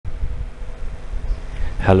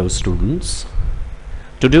Hello students,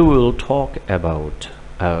 today we will talk about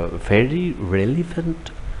a very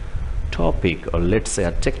relevant topic, or let's say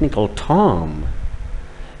a technical term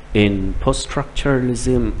in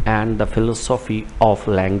post-structuralism and the philosophy of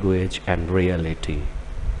language and reality.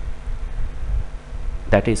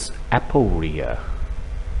 That is aporia.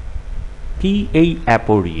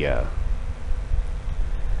 Aporia.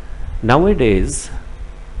 Nowadays,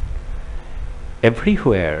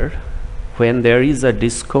 everywhere when there is a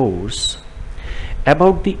discourse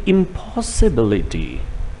about the impossibility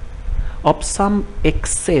of some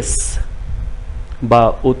excess বা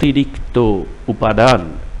অতিরিক্ত উপাদান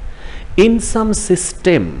in some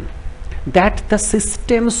system that the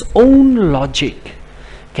system's own logic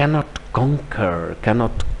cannot conquer,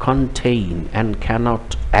 cannot contain and cannot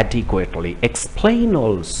adequately explain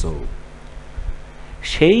also,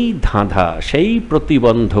 সেই ধাঁধা, সেই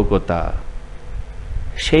প্রতিবন্ধকতা,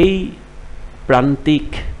 সেই প্রান্তিক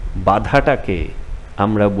বাধাটাকে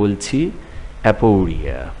আমরা বলছি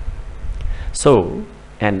aporia. So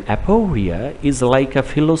an aporia is like a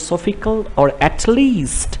philosophical or at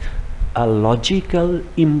least a logical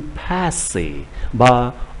impasse বা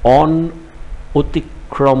অনতিক্রম্য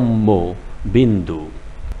বিন্দু.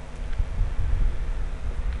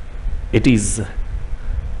 It is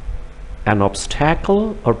an obstacle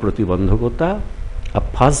or প্রতিবন্ধকতা, a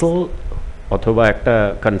puzzle অথবা একটা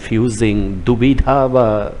কনফিউজিং দুবিধা বা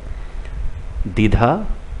দ্বিধা,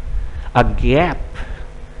 a gap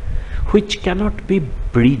which cannot be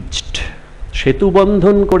bridged, সেতু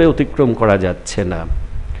বন্ধন করে অতিক্রম করা যাচ্ছে না,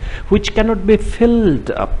 which cannot be filled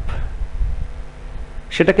up,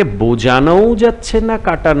 সেটাকে বোঝানোও যাচ্ছে না,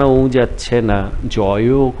 কাটানোও যাচ্ছে না,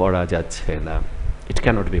 জয়ও করা যাচ্ছে না. It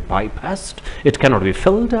cannot be bypassed, it cannot be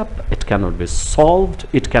filled up, it cannot be solved,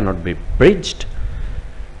 it cannot be bridged,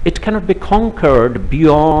 it cannot be conquered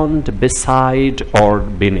beyond, beside or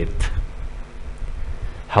beneath.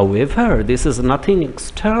 However, this is nothing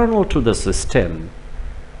external to the system,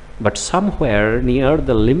 but somewhere near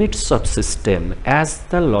the limits of system, as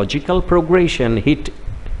the logical progression hit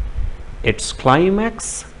its climax,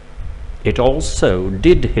 it also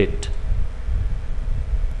did hit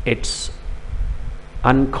its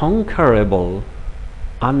unconquerable,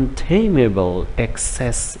 untamable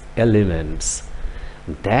excess elements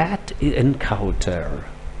that encounter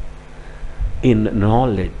in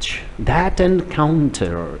knowledge, that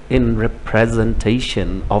encounter in representation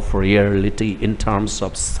of reality in terms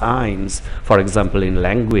of science, for example in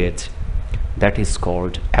language, that is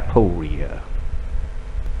called aporia.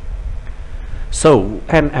 So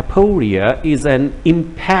an aporia is an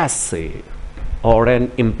impasse or an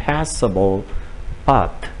impassable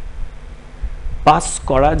path. Pass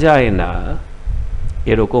করা যায় না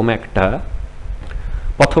এরকম একটা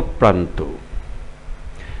পথপ্রান্ত.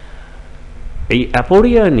 এই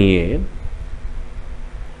অ্যাপোরিয়া নিয়ে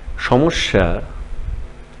সমস্যা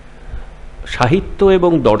সাহিত্য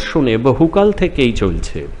এবং দর্শনে বহুকাল থেকেই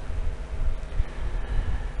চলছে.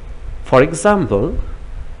 ফর এক্সাম্পল,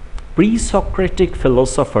 প্রি-সক্রেটিক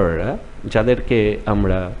ফিলোসফাররা, যাদেরকে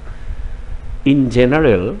আমরা ইন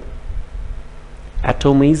জেনারেল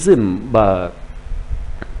অ্যাটমিজম বা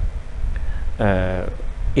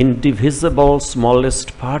indivisible smallest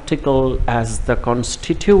particle as the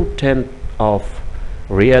constituent of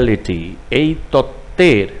reality, এই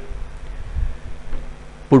তত্ত্বের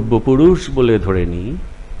পূর্বপুরুষ বলে ধরে নিই,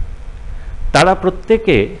 তারা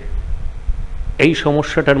প্রত্যেকে এই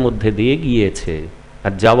সমস্যাটার মধ্যে দিয়ে গিয়েছে.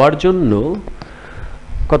 আর যাওয়ার জন্য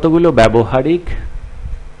কতগুলো ব্যবহারিক,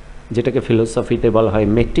 যেটাকে ফিলোসফিতে বলা হয়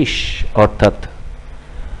মেটিশ, অর্থাৎ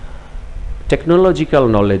টেকনোলজিক্যাল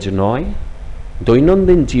নলেজ নয়,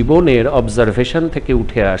 দৈনন্দিন জীবনের অবজারভেশন থেকে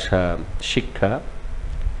উঠে আসা শিক্ষা,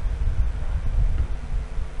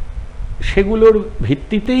 সেগুলোর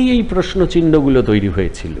ভিত্তিতেই এই প্রশ্নচিহ্নগুলো তৈরি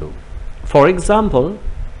হয়েছিল. ফর এক্সাম্পল,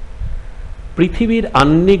 পৃথিবীর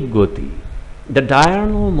আহ্নিক গতি, the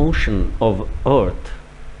diagonal motion of earth,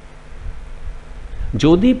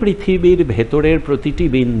 যদি পৃথিবীর ভেতরের প্রতিটি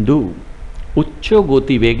বিন্দু উচ্চ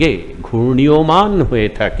গতিবেগে ঘূর্ণীয়মান হয়ে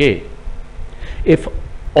থাকে, if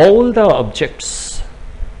all the objects,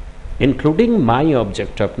 including my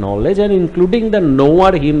object of knowledge and including the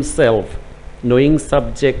knower himself, knowing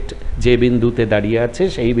subject যে বিন্দুতে দাঁড়িয়ে আছে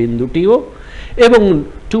সেই বিন্দুটিও, এবং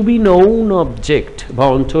টু বি নোন অবজেক্ট বা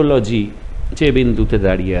অন্টোলজি যে বিন্দুতে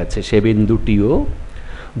দাঁড়িয়ে আছে সে বিন্দুটিও,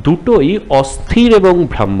 দুটোই অস্থির এবং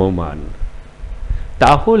ভ্রাম্যমান,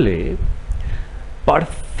 তাহলে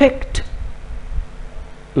পারফেক্ট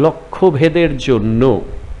লক্ষ্যভেদের জন্য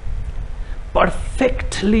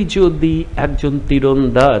পারফেক্টলি যদি একজন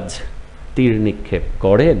তীরন্দাজ তীর নিক্ষেপ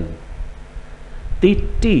করেন,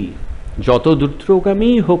 তীরটি যত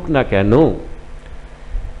দ্রুতগামী হোক না কেন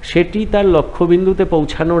সেটি তার লক্ষ্যবিন্দুতে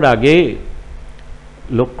পৌঁছানোর আগে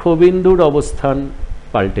লক্ষ্যবিন্দুর অবস্থান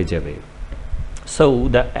পাল্টে যাবে। So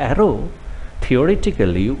the arrow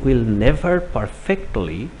theoretically will never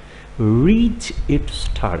perfectly reach its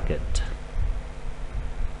target.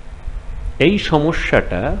 এই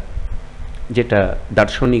সমস্যাটা, যেটা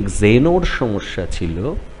দার্শনিক জেনোর সমস্যা ছিল,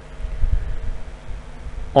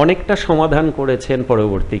 অনেকটা সমাধান করেছেন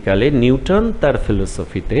পরবর্তীকালে নিউটন তার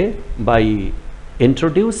ফিলোসফিতে by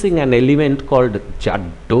introducing an element called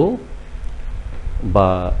জাড্ডো বা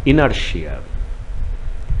ইনার্শিয়া।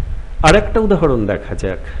 আর একটা উদাহরণ দেখা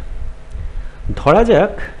যাক। ধরা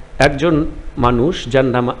যাক একজন মানুষ যার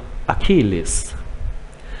নাম আখিলিস,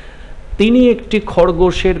 তিনি একটি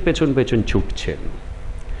খরগোশের পেছন পেছন ছুটছেন।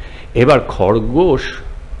 এবার খরগোশ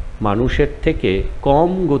মানুষের থেকে কম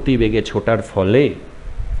গতিবেগে ছোটার ফলে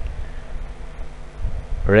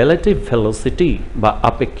রিলেটিভ ভেলোসিটি বা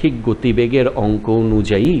আপেক্ষিক গতিবেগের অঙ্ক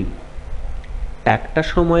অনুযায়ী একটা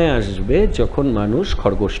সময় আসবে যখন মানুষ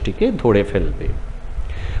খরগোশটিকে ধরে ফেলবে।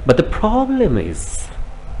 But the problem is,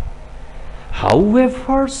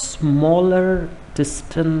 however smaller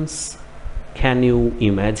distance can you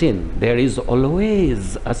imagine, there is always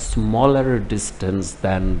a smaller distance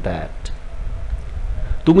than that.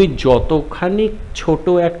 তুমি যতখানি ছোট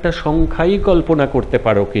একটা সংখ্যাই কল্পনা করতে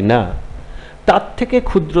পারো কি না, তার থেকে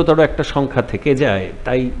ক্ষুদ্রতর একটা সংখ্যা থেকে যায়।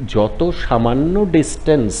 তাই যত সামান্য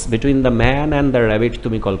distance between the man and the rabbit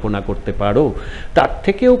তুমি কল্পনা করতে পারো, তার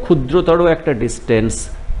থেকেও ক্ষুদ্রতর একটা ডিস্টেন্স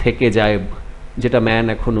থেকে যায় যেটা ম্যান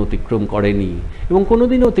এখন অতিক্রম করেনি এবং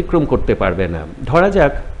কোনোদিনও অতিক্রম করতে পারবে না। ধরা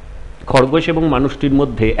যাক খরগোশ এবং মানুষটির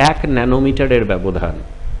মধ্যে 1 ন্যানোমিটারের ব্যবধান,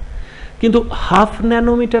 কিন্তু 1/2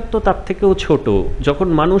 ন্যানোমিটার তো তার থেকেও ছোট। যখন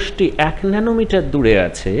মানুষটি 1 ন্যানোমিটার দূরে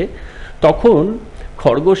আছে, তখন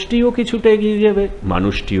খরগোশটিও কিছুটা এগিয়ে যাবে,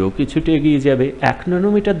 মানুষটিও কিছুটা এগিয়ে যাবে। 1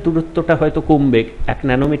 ন্যানোমিটার দূরত্বটা হয়তো কমবে, 1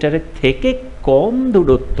 ন্যানোমিটারের থেকে কম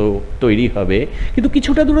দূরত্ব তৈরি হবে, কিন্তু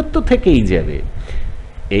কিছুটা দূরত্ব থেকেই যাবে।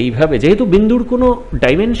 এইভাবে যেহেতু বিন্দুর কোনো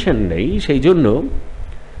ডাইমেনশন নেই, সেই জন্য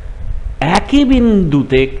একই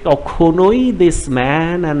বিন্দুতে কখনোই this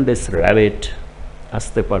man and this rabbit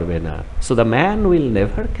আসতে পারবে না। So the man will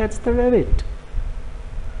never catch the rabbit.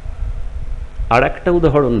 আর একটা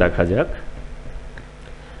উদাহরণ দেখা যাক।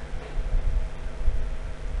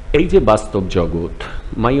 এই যে বাস্তব জগৎ,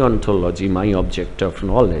 মাই ontology, my object of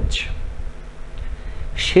knowledge,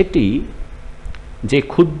 সেটি যে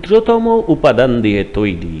ক্ষুদ্রতম উপাদান দিয়ে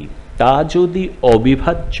তৈরি, তা যদি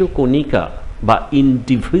অবিভাজ্য কণিকা বা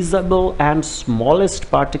ইনডিভিজিবল অ্যান্ড স্মলেস্ট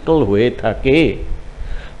পার্টিকল হয়ে থাকে,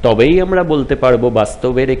 তবেই আমরা বলতে পারবো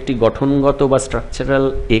বাস্তবের একটি গঠনগত বা স্ট্রাকচারাল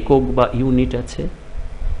একক বা ইউনিট আছে।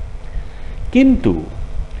 কিন্তু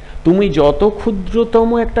তুমি যত ক্ষুদ্রতম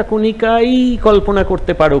একটা কণিকাই কল্পনা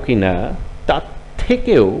করতে পারো কিনা, তার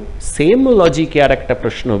থেকেও সেম লজিকে আর একটা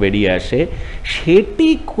প্রশ্ন বেরিয়ে আসে, সেটি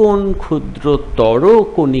কোন ক্ষুদ্রতর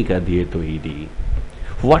কণিকা দিয়ে তৈরি?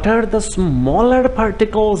 What are the smaller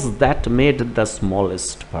particles that made the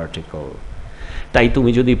smallest particle? তাই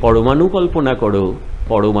তুমি যদি পরমাণু কল্পনা করো,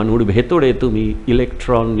 পরমাণুর ভেতরে তুমি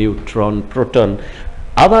ইলেকট্রন, নিউট্রন, প্রোটন,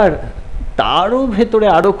 আবার তারও ভেতরে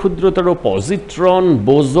আরও ক্ষুদ্রতর পজিট্রন,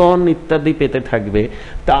 বোজন ইত্যাদি পেতে থাকবে।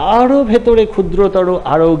 তারও ভেতরে ক্ষুদ্রতর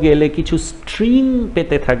আরও গেলে কিছু স্ট্রিং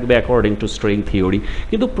পেতে থাকবে অ্যাকর্ডিং টু স্ট্রিং থিওরি।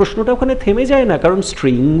 কিন্তু প্রশ্নটা ওখানে থেমে যায় না, কারণ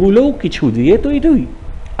স্ট্রিংগুলোও কিছু দিয়ে তৈরি।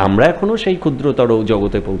 আমরা এখনও সেই ক্ষুদ্রতর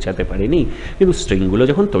জগতে পৌঁছাতে পারিনি, কিন্তু স্ট্রিংগুলো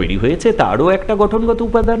যখন তৈরি হয়েছে তারও একটা গঠনগত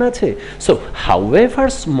উপাদান আছে। So however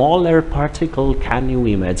smaller particle can you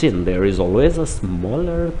imagine, there is always a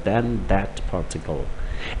smaller than that particle.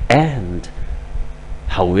 And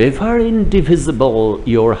however indivisible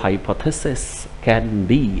your hypothesis can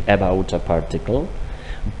be about a particle,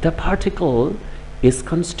 the particle is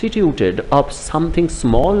constituted of something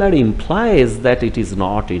smaller implies that it is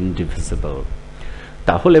not indivisible.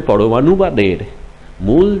 তাহলে পরমাণুবাদের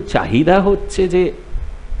মূল চাহিদা হচ্ছে যে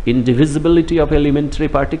ইনডিভিজিবিলিটি of elementary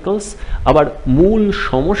particles, আবার মূল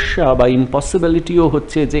সমস্যা বা ইম্পসিবিলিটিও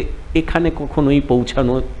হচ্ছে যে এখানে কখনোই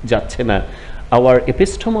পৌঁছানো যাচ্ছে না। Our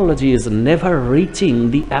epistemology is never reaching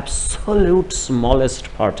the absolute smallest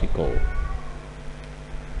particle.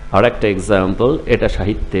 আর একটা এক্সাম্পল, এটা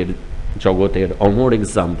সাহিত্যের জগতের অমর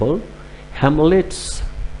example, Hamlets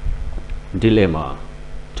dilemma,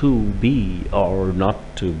 to be or not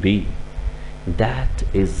to be, that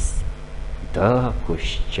is the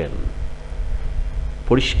question.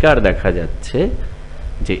 পরিষ্কার দেখা যাচ্ছে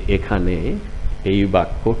যে এখানে এই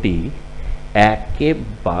বাক্যটি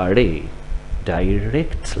একেবারে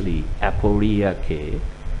ডাইরেক্টলি অ্যাপোরিয়াকে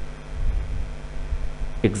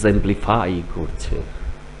এক্সাম্পলিফাই করছে।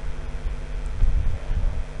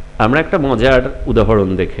 আমরা একটা মজার উদাহরণ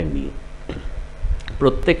দেখে নিই।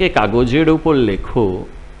 প্রত্যেকে কাগজের উপর লেখো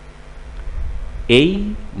এই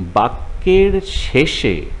বাক্যের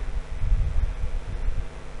শেষে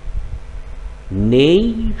নেই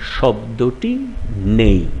শব্দটি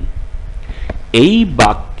নেই। এই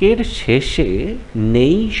বাক্যের শেষে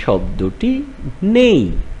নেই শব্দটি নেই।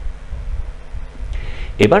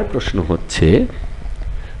 এবার প্রশ্ন হচ্ছে,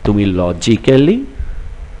 তুমি লজিক্যালি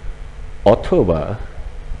অথবা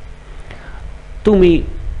তুমি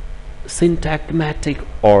syntagmatic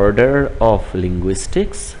order of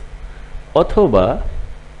linguistics অথবা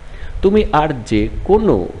তুমি আর যে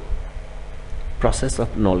কোনো প্রসেস অফ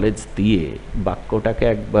নলেজ দিয়ে বাক্যটাকে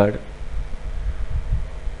একবার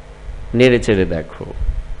নেড়ে চেড়ে দেখো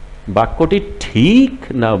বাক্যটি ঠিক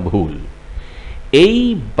না ভুল। এই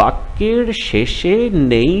বাক্যের শেষে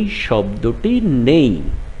নেই শব্দটি নেই।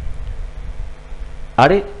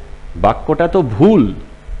 আরে বাক্যটা তো ভুল,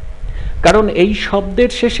 কারণ এই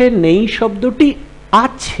শব্দের শেষে নেই শব্দটি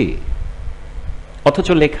আছে, অথচ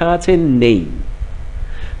লেখা আছে নেই।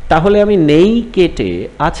 তাহলে আমি নেই কেটে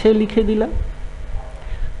আছে লিখে দিলাম।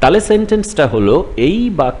 তাহলে সেন্টেন্সটা হলো এই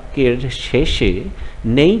বাক্যের শেষে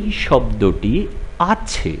নেই শব্দটি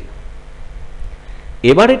আছে।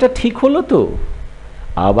 এবার এটা ঠিক হলো তো?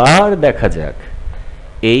 আবার দেখা যাক,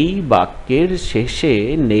 এই বাক্যের শেষে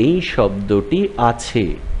নেই শব্দটি আছে।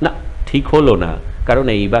 না, ঠিক হলো না, কারণ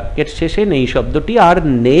এই বাক্যের শেষে নেই শব্দটি আর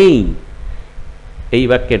নেই। এই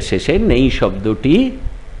বাক্যের শেষে নেই শব্দটি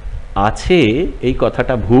আছে, এই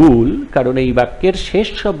কথাটা ভুল, কারণ এই বাক্যের শেষ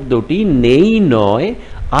শব্দটি নেই নয়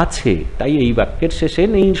আছে, তাই এই বাক্যের শেষে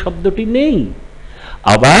নেই শব্দটি নেই।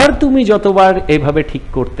 আবার তুমি যতবার এভাবে ঠিক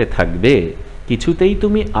করতে থাকবে, কিছুতেই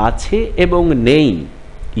তুমি আছে এবং নেই,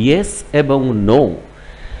 ইয়েস এবং নো,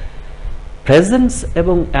 প্রেজেন্স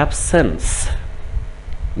এবং অ্যাবসেন্স,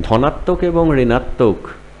 ধনাত্মক এবং ঋণাত্মক,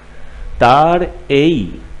 তার এই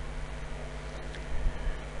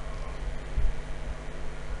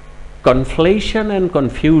কনফ্লেশন অ্যান্ড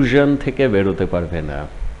কনফিউশন থেকে বেরোতে পারবে না।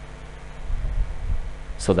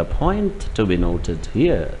 So the point to be noted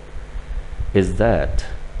here is that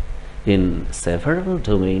in several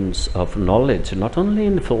domains of knowledge, not only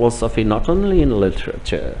in philosophy, not only in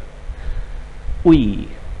literature, we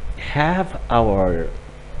have our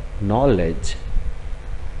knowledge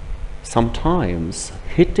sometimes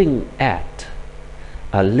hitting at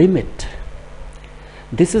a limit.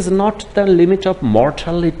 This is not the limit of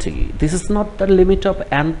mortality. This is not the limit of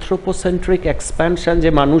anthropocentric expansion, যে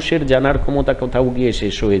মানুষের জানার ক্ষমতা কোথাও গিয়ে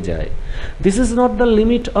শেষ হয়ে যায়। This is not the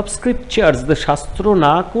limit of scriptures, the শাস্ত্র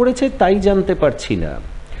না করেছে তাই জানতে পারছি না।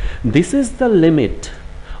 This is the limit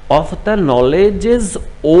of the knowledge's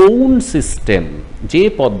own system, যে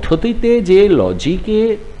পদ্ধতিতে, যে লজিকে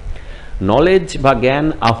নলেজ বা জ্ঞান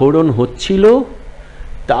আহরণ হচ্ছিল,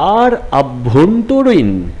 তার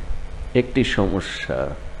আভ্যন্তরীণ একটি সমস্যা।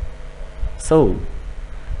 So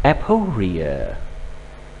aporia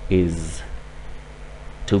is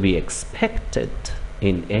to be expected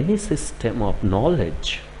in any system of knowledge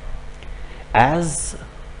as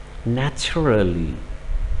naturally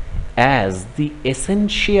as the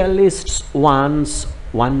essentialists once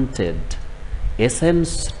wanted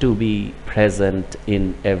essence to be present in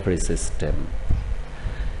every system.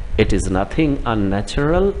 It is nothing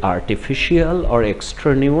unnatural, artificial or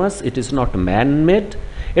extraneous. It is not man-made.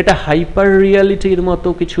 এটা hyper রিয়ালিটির মতো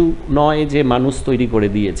কিছু নয় যে মানুষ তৈরি করে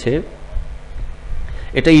দিয়েছে।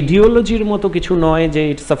 এটা ইডিওলজির মতো কিছু নয় যে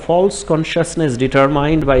it's a false consciousness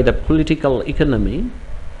determined by the political economy.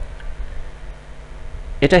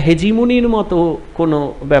 এটা হেজিমনির মতো কোনো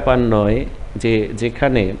ব্যাপার নয় যে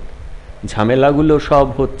যেখানে ঝামেলাগুলো সব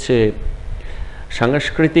হচ্ছে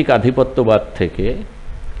সাংস্কৃতিক আধিপত্যবাদ থেকে।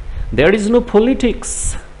 There is no politics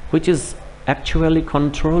which is actually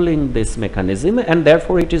controlling this mechanism, and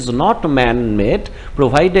therefore it is not man-made,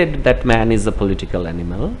 provided that man is a political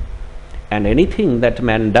animal, and anything that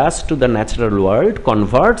man does to the natural world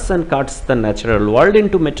converts and cuts the natural world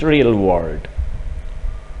into material world.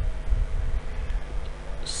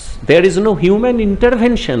 There is no human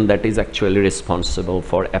intervention that is actually responsible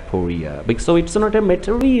for aporia, so it's not a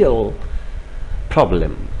material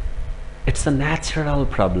problem. It's a natural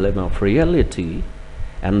problem of reality,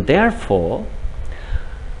 and therefore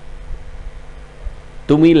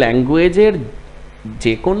তুমি ল্যাঙ্গুয়েজের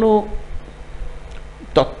যে কোনো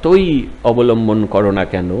তত্ত্বই অবলম্বন করো না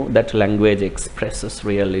কেন, that language expresses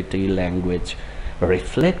reality, language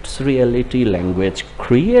reflects reality, language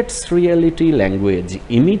creates reality, language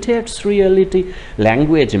imitates reality,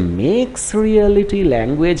 language makes reality,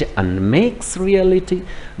 language unmakes reality.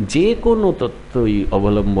 যে কোনো তত্ত্বই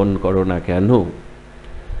অবলম্বন করো না কেন,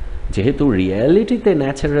 যেহেতু রিয়ালিটিতে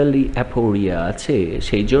ন্যাচারালি অ্যাপোরিয়া আছে,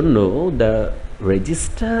 সেই জন্য the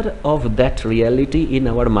register of that reality in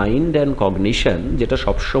our mind and cognition, যেটা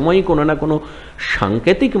সবসময়ই কোনো না কোনো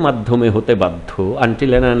সাংকেতিক মাধ্যমে হতে বাধ্য,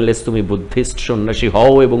 আনটিল অ্যান্ড আনলেস তুমি বুদ্ধিস্ট সন্ন্যাসী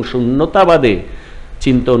হও এবং শূন্যতাবাদে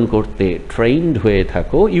চিন্তন করতে ট্রেইনড হয়ে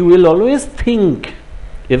থাকো, you will always think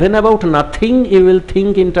even about nothing, you will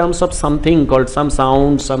think in terms of something called some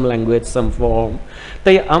sound, some language, some form.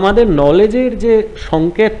 তাই আমাদের নলেজের যে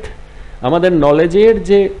সংকেত, আমাদের নলেজের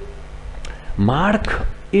যে মার্ক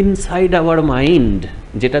ইনসাইড আওয়ার মাইন্ড,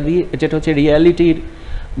 যেটা হচ্ছে রিয়ালিটির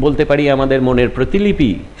বলতে পারি আমাদের মনের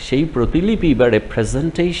প্রতিলিপি, সেই প্রতিলিপি বা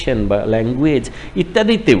রেপ্রেজেন্টেশন বা language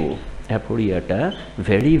ইত্যাদিতেও অ্যাপোরিয়াটা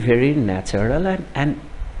very very natural and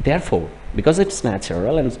therefore, because it's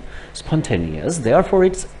natural and spontaneous, therefore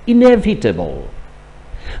it's inevitable.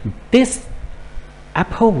 This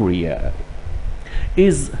aporia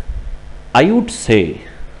is, I would say,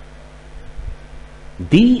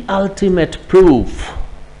 the ultimate proof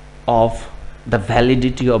of the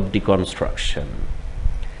validity of deconstruction,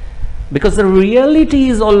 because the reality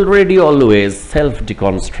is already always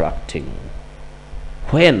self-deconstructing.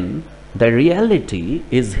 When the reality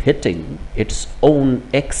is hitting its own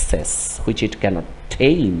excess, which it cannot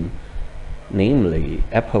tame, namely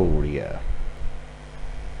aporia.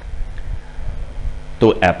 তো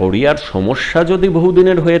অ্যাপোরিয়ার সমস্যা যদি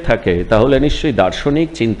বহুদিনের হয়ে থাকে, তাহলে নিশ্চয়ই দার্শনিক,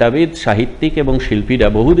 চিন্তাবিদ, সাহিত্যিক এবং শিল্পীরা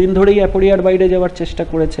বহুদিন ধরেই অ্যাপোরিয়ার বাইরে যাওয়ার চেষ্টা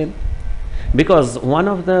করেছেন। Because one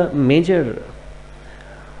of the major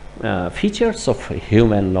features of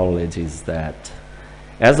human knowledge is that,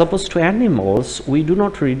 as opposed to animals, we do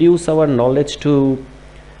not reduce our knowledge to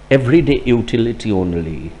everyday utility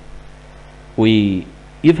only. We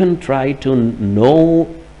even try to know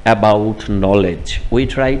about knowledge. We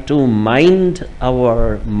try to mind our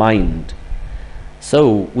mind. So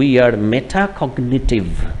we are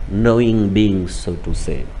metacognitive knowing beings, so to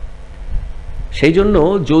say. সেই জন্য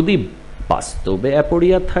যদি বাস্তবে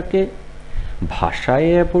অ্যাপোরিয়া থাকে, ভাষায়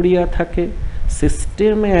অ্যাপোরিয়া থাকে,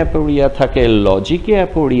 সিস্টেমে অ্যাপোরিয়া থাকে, লজিকে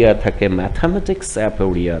অ্যাপোরিয়া থাকে, ম্যাথামেটিক্সে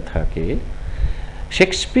অ্যাপোরিয়া থাকে,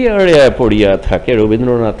 শেক্সপিয়ারে অ্যাপোরিয়া থাকে,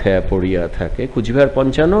 রবীন্দ্রনাথে অ্যাপোরিয়া থাকে, কুচবিহার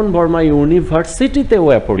পঞ্চানন বর্মা ইউনিভার্সিটিতেও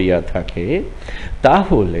অ্যাপোরিয়া থাকে,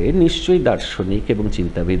 তাহলে নিশ্চয়ই দার্শনিক এবং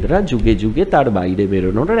চিন্তাবিদরা যুগে যুগে তার বাইরে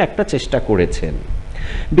বেরোনোর একটা চেষ্টা করেছেন।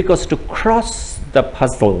 Because to cross the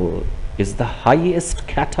puzzle is the highest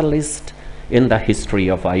catalyst in the history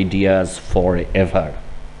of ideas forever.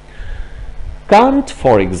 Kant,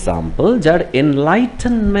 for example, যার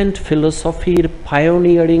enlightenment philosophy-র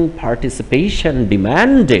pioneering participation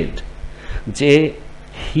demanded যে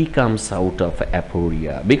he comes out of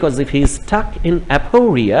aporia, because if he is stuck in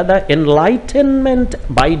aporia, the enlightenment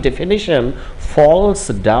by definition falls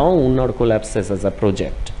down or collapses as a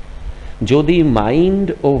project. যদি mind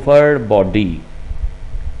over body,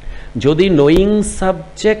 যদি knowing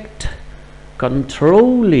subject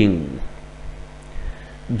controlling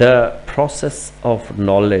the process of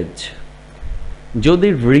knowledge, যদি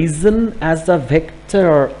reason as a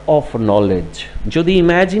vector of knowledge, যদি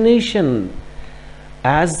imagination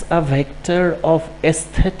as a vector of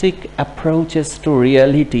aesthetic approaches to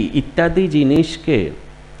reality ইত্যাদি জিনিসকে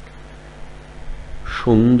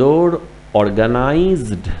সুন্দর,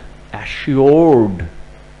 organized, assured,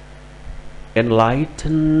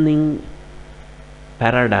 enlightening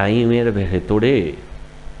প্যারাডাইমের ভেতরে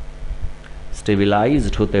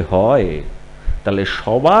stabilised হতে হয়, তাহলে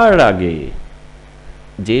সবার আগে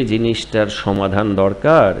যে জিনিসটার সমাধান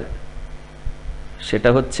দরকার সেটা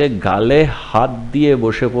হচ্ছে গালে হাত দিয়ে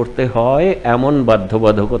বসে পড়তে হয় এমন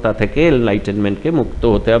বাধ্যবাধকতা থেকে এনলাইটেনমেন্টকে মুক্ত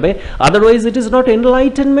হতে হবে। Otherwise it is not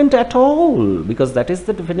enlightenment at all, because that is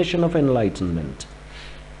the definition of enlightenment.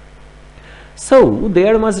 So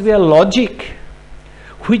there must be a logic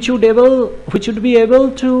which would be able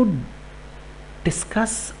to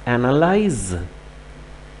discuss, analyze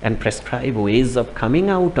and prescribe ways of coming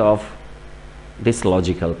out of this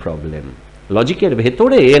logical problem. লজিকের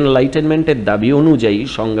ভেতরে এনলাইটেনমেন্টের দাবি অনুযায়ী,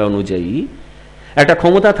 সংজ্ঞা অনুযায়ী একটা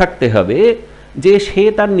ক্ষমতা থাকতে হবে যে সে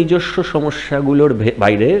তার নিজস্ব সমস্যাগুলোর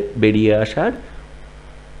বাইরে বেরিয়ে আসার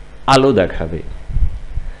আলো দেখাবে।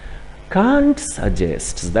 Kant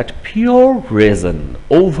suggests that pure reason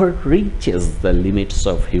overreaches the limits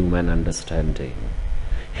of human understanding.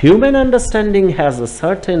 Human understanding has a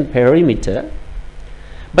certain perimeter,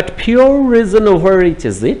 but pure reason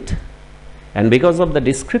overreaches it, and because of the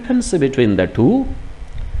discrepancy between the two,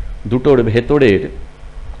 দুটোর ভেতরের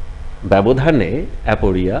ব্যবধানে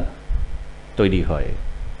অ্যাপোরিয়া তৈরি হয়।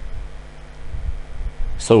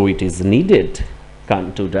 So it is needed,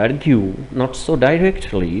 Kant would argue, not so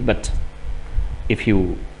directly, but if you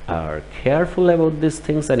are careful about these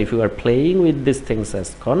things, and if you are playing with these things as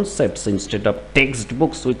concepts instead of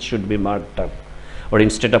textbooks which should be marked up, or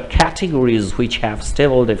instead of categories which have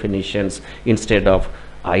stable definitions, instead of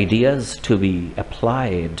ideas to be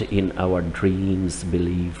applied in our dreams,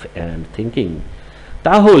 belief and thinking,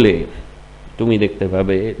 তাহলে তুমি দেখতে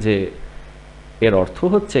পাবে যে এর অর্থ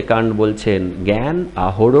হচ্ছে Kant বলছেন জ্ঞান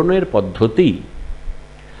আহরণের পদ্ধতি,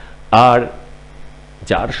 আর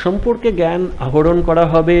যার সম্পর্কে জ্ঞান আহরণ করা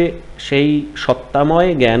হবে সেই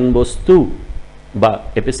সত্তাময় জ্ঞান বস্তু বা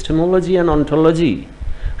এপিস্টেমোলজি অ্যান্ড অন্টোলজি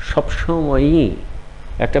সবসময়ই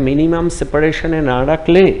একটা মিনিমাম সেপারেশনে না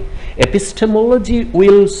রাখলে epistemology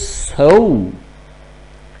will so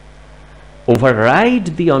override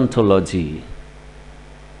the ontology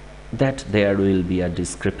that there will be a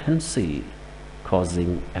discrepancy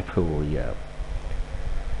causing aporia.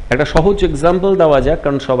 একটা সহজ এক্সাম্পল দেওয়া যাক,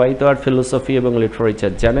 কারণ সবাই তো আর ফিলোসফি এবং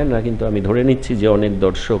লিটারেচার জানেন না, কিন্তু আমি ধরে নিচ্ছি যে অনেক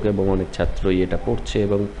দর্শক এবং অনেক ছাত্রই এটা পড়ছে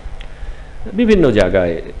এবং বিভিন্ন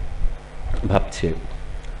জায়গায় ভাবছে।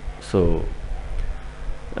 সো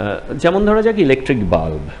যেমন ধরা যাক ইলেকট্রিক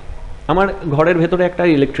বাল্ব, আমার ঘরের ভেতরে একটা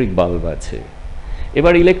ইলেকট্রিক বাল্ব আছে।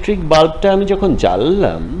 এবার ইলেকট্রিক বাল্বটা আমি যখন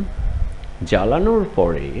জ্বাললাম, জ্বালানোর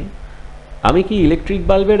পরে আমি কি ইলেকট্রিক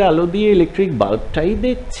বাল্বের আলো দিয়ে ইলেকট্রিক বাল্বটাই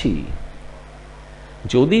দেখছি?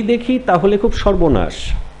 যদি দেখি তাহলে খুব সর্বনাশ,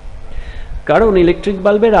 কারণ ইলেকট্রিক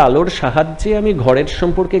বাল্বের আলোর সাহায্যে আমি ঘরের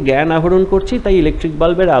সম্পর্কে জ্ঞান আহরণ করছি, তাই ইলেকট্রিক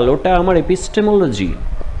বাল্বের আলোটা আমার epistemology,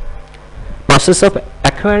 process of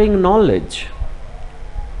acquiring knowledge.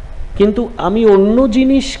 কিন্তু আমি অন্য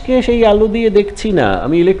জিনিসকে সেই আলো দিয়ে দেখছি না,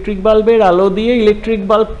 আমি ইলেকট্রিক বাল্বের আলো দিয়ে ইলেকট্রিক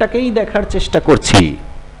বাল্বটাকেই দেখার চেষ্টা করছি।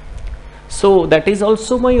 So that is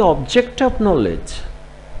also my object of knowledge.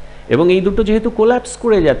 এবং এই দুটো যেহেতু কোল্যাপস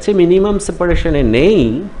করে যাচ্ছে, মিনিমাম সেপারেশনে নেই,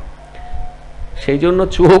 সেই জন্য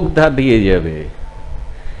চোখ দিয়ে যাবে।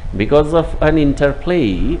 Because of an interplay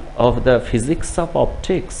of the physics of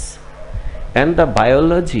optics and the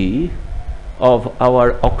biology of our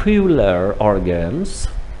ocular organs,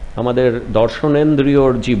 আমাদের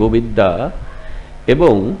দর্শনেন্দ্রিয়র জীববিদ্যা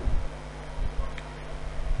এবং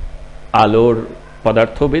আলোর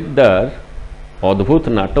পদার্থবিদ্যার অদ্ভুত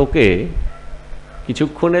নাটকে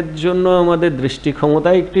কিছুক্ষণের জন্য আমাদের দৃষ্টি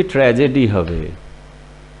ক্ষমতায় একটি ট্র্যাজেডি হবে।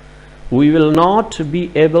 We will not be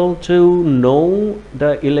able to know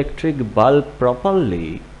the electric bulb properly,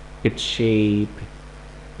 its shape,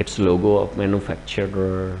 its logo of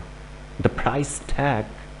manufacturer, the price tag,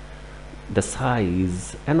 the size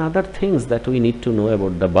and other things that we need to know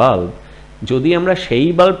about the bulb, যদি আমরা সেই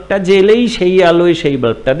বাল্বটা জ্বেলেই সেই আলোয় সেই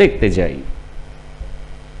বাল্বটা দেখতে যাই।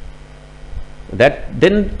 That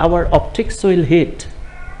then our optics will hit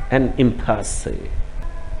an impasse.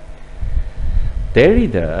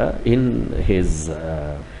 Derrida, in his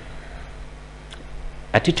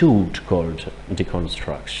attitude called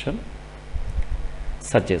deconstruction,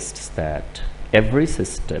 suggests that every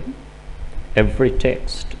system, every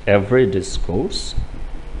text, every discourse,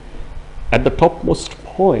 at the topmost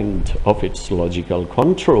point of its logical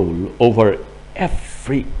control over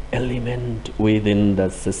every element within the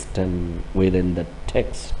system, within the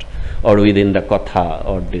text, or within the katha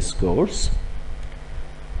or discourse,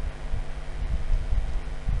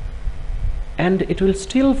 and it will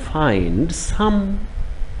still find some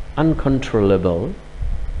uncontrollable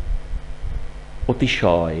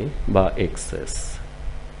otishoy ba excess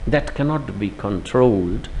that cannot be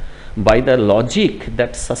controlled by the logic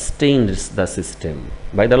that sustains the system,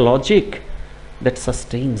 by the logic that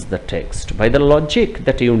sustains the text, by the logic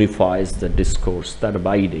that unifies the discourse, তার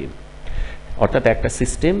বাইরে। অর্থাৎ একটা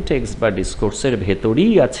system, text বা ডিসকোর্সের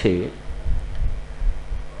ভেতরেই আছে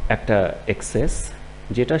একটা access,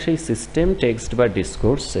 যেটা সেই সিস্টেম, টেক্সট বা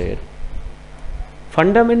ডিসকোর্সের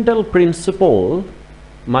ফান্ডামেন্টাল প্রিন্সিপল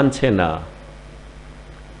মানছে না।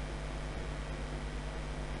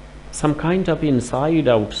 Some kind of inside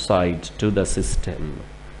outside to the system,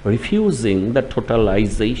 refusing the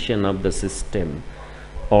totalization of the system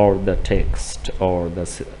or the text or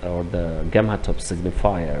the gamut of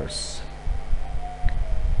signifiers.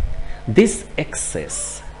 This excess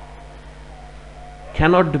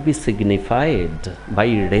cannot be signified by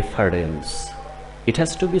reference, it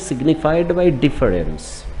has to be signified by difference.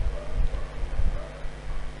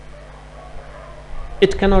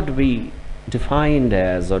 It cannot be defined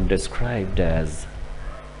as or described as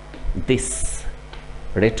this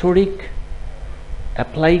rhetoric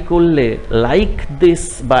apply করলে like this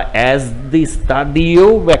বা as this তা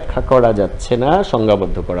দিয়েও ব্যাখ্যা করা যাচ্ছে না,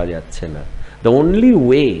 সংজ্ঞাবদ্ধ করা যাচ্ছে না। The only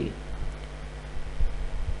way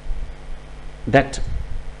that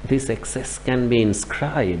this excess can be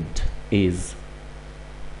inscribed is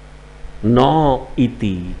no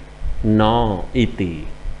iti, no iti,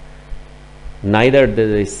 neither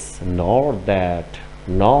this nor that,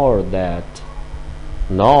 nor that,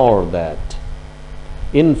 nor that.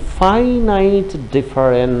 Infinite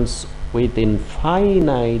difference with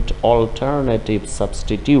infinite alternative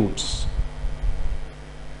substitutes.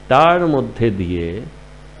 তার মধ্যে দিয়ে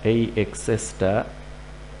এই এক্সেসটা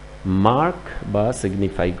মার্ক বা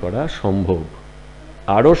সিগনিফাই করা সম্ভব।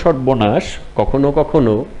 আরও সর্বনাশ, কখনো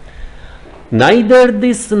কখনো নাইদার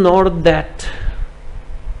দিস নর দ্যাট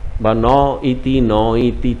বা ন ইতি ন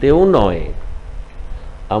ইতিতেও নয়,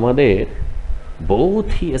 আমাদের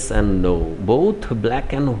both yes and no, both black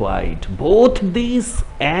and white, both this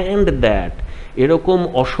and that এরকম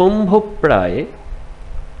অসম্ভব প্রায়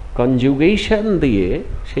কনজুগেশন দিয়ে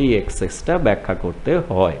সেই এক্সেসটা ব্যাখ্যা করতে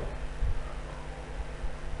হয়।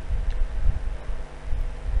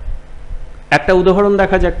 একটা উদাহরণ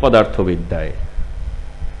দেখা যাক পদার্থবিদ্যায়।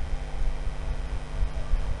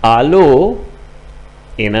 আলো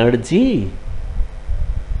এনার্জি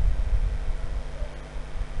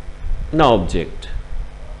না অবজেক্ট?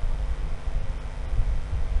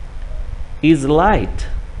 ইজ লাইট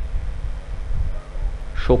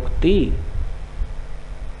শক্তি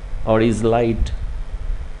और is light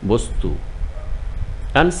वस्तु?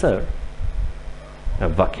 आंसर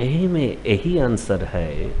वाकई में यही आंसर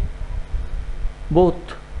है, both.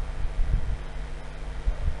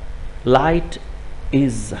 Light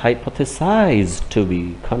is hypothesized to be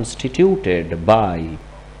constituted by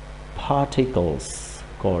particles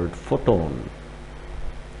called photon.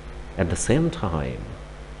 At the same time,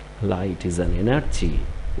 light is an energy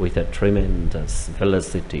with a tremendous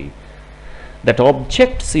velocity that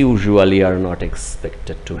objects usually are not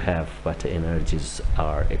expected to have, but energies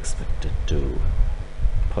are expected to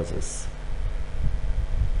possess.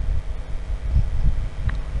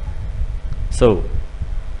 So,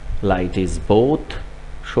 light is both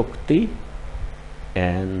Shakti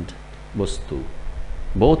and Vastu,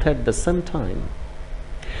 both at the same time.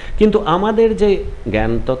 কিন্তু আমাদের যে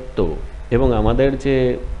জ্ঞান তত্ত্ব এবং আমাদের যে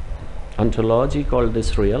ontology called this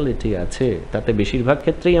reality আছে, তাতে বেশিরভাগ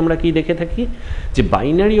ক্ষেত্রেই আমরা কি দেখে থাকি, যে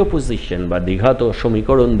বাইনারি অপোজিশন বা দ্বিঘাত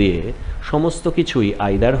সমীকরণ দিয়ে সমস্ত কিছুই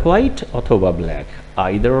আইদার হোয়াইট অথবা ব্ল্যাক,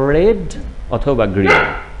 আইদার রেড অথবা green,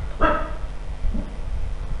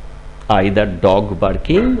 either dog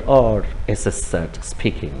barking or SSR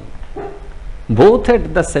speaking, both at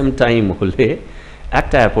the same time হলে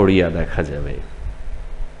একটা অ্যাপোরিয়া দেখা যাবে।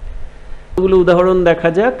 এগুলো উদাহরণ দেখা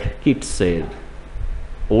যাক কিটসের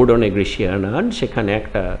ওড অন এ গ্রিসিয়ান আর্ন। সেখানে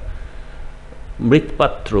একটা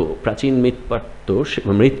মৃৎপাত্র, প্রাচীন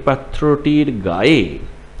মৃৎপাত্রটির গায়ে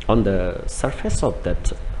on the surface of that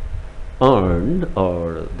earn or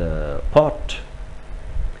the pot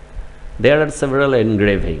there R several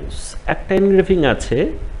এনগ্রেভিংস। একটা এনগ্রেভিং আছে,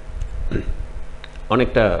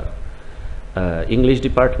 অনেকটা ইংলিশ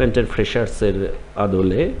ডিপার্টমেন্টের ফ্রেশার্সের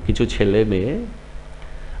আদলে কিছু ছেলে মেয়ে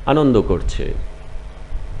আনন্দ করছে।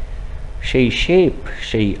 সেই শেপ,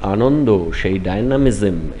 সেই আনন্দ, সেই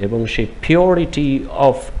ডাইনামিজম এবং সেই পিওরিটি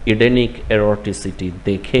অফ ইডেনিক এরোটিসিটি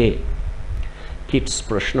দেখে কিডস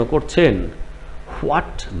প্রশ্ন করছেন,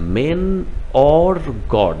 what main or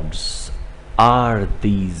gods R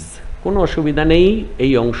these? কোনো অসুবিধা নেই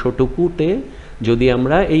এই অংশটুকুতে যদি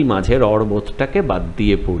আমরা এই মাঝের অর্বোধটাকে বাদ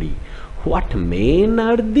দিয়ে পড়ি। What main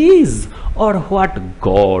R these or what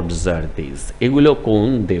gods R these? এগুলো কোন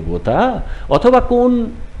দেবতা অথবা কোন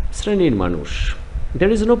শ্রেণীর মানুষ?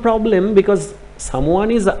 There is no problem because someone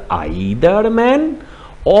is either man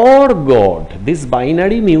or God. This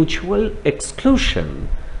binary mutual exclusion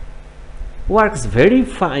works very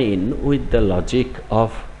fine with the logic of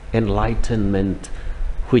enlightenment,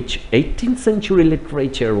 which 18th century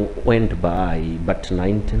literature went by but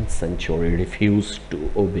 19th century refused to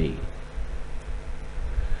obey.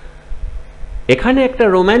 এখানে একটা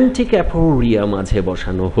romantic অ্যাপোরিয়া মাঝে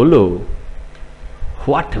বসানো হলো।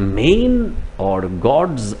 What men or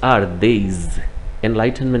gods are these?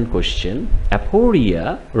 Enlightenment question, aporia,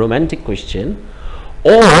 romantic question,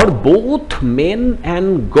 or both men and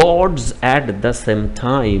gods at the same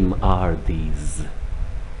time are these?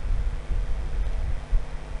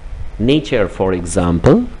 Nature, for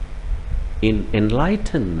example, in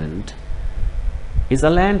enlightenment is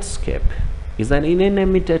a landscape, is an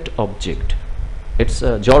inanimate object. It's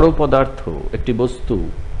a jaro padartho, ekti bostu,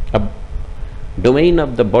 a domain of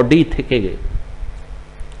the body থেকে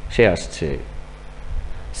সে আসছে।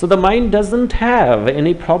 So the mind doesn't have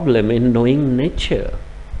any problem in knowing nature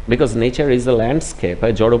because nature is a landscape,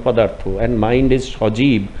 a jaro padartho, and mind is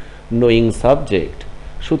Sajib knowing subject.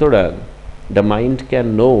 সুতরাং the mind can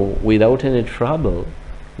know without any trouble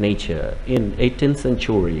nature. In 18th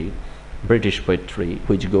century British poetry,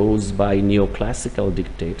 which goes by neoclassical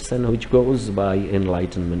dictates and which goes by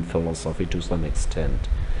Enlightenment philosophy to some extent.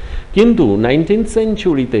 Kintu 19th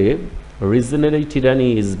century te reasonary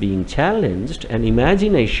tyranny is being challenged and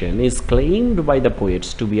imagination is claimed by the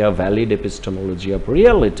poets to be a valid epistemology of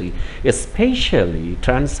reality, especially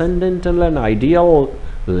transcendental and ideal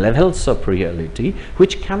levels of reality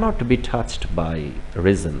which cannot be touched by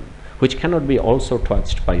reason, which cannot be also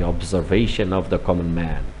touched by observation of the common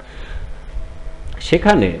man.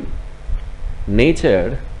 সেখানে nature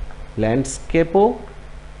ল্যান্ডস্কেপও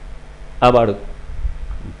আবার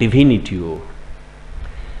ডিভিনিটিও,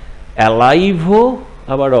 অ্যালাইভও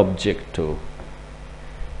আবার অবজেক্টও।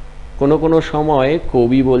 কোনো কোনো সময়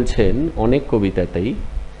কবি বলছেন, অনেক কবিতাতেই,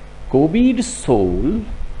 কবির soul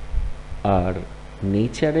আর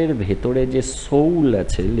নেচারের ভেতরে যে সোল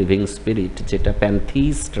আছে, লিভিং স্পিরিট, যেটা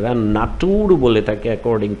প্যান্থিস্টরা নাটুর বলে থাকে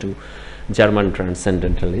অ্যাকর্ডিং টু জার্মান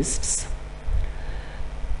ট্রান্সেন্ডেন্টালিস্টস,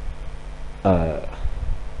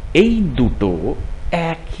 এই দুটো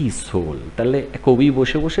একই সোল। তাহলে কবি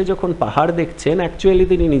বসে বসে যখন পাহাড় দেখছেন, অ্যাকচুয়ালি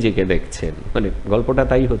তিনি নিজেকে দেখছেন, মানে গল্পটা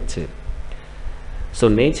তাই হচ্ছে। So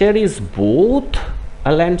nature is both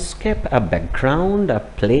a landscape, a background, a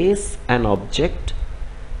place, an object,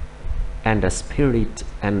 and a spirit,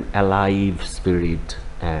 an alive spirit,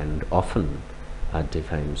 and often a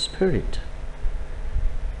divine spirit.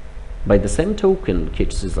 By the same token,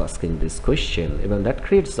 Keats is asking this question, even that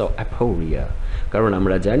creates a aporia. কারণ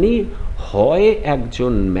আমরা জানি হয়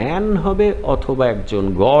একজন man হবে অথবা একজন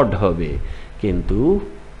god হবে, কিন্তু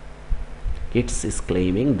Keats is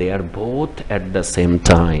claiming they are both at the same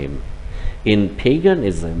time. In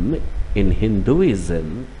paganism, in Hinduism,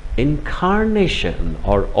 incarnation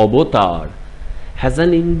or avatar has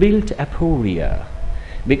an inbuilt aporia,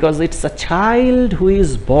 because it's a child who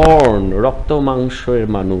is born rokto mangsher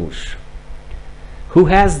manush, who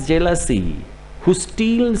has jealousy, who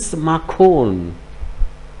steals makhon,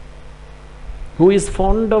 who is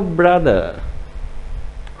fond of brother,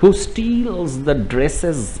 who steals the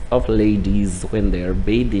dresses of ladies when they are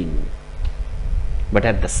bathing, but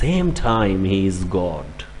at the same time he is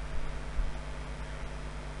God.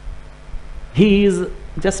 He is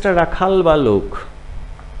just a rakhal balok,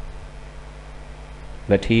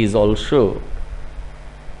 but he is also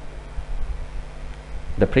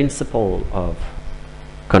the principle of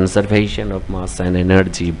conservation of mass and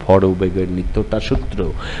energy, bhorobeger nityota sutro,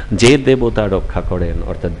 je devota raksha koren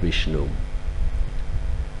orthat Vishnu,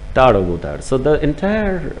 tar avatar. So the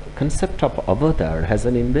entire concept of avatar has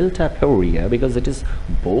an inbuilt aporia, because it is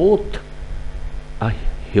both a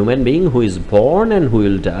human being who is born and who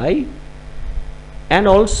will die, and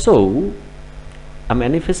also a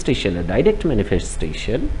manifestation, a direct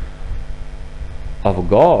manifestation of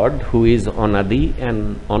God who is Anadi and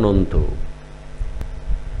Ananto.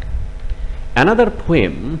 Another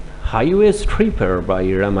poem, Highway Stripper by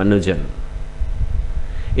Ramanujan.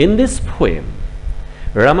 In this poem,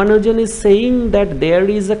 Ramanujan is saying that there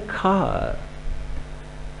is a car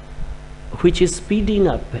which is speeding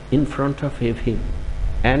up in front of him,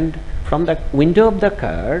 and from the window of the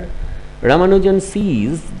car, Ramanujan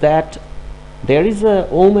sees that there is a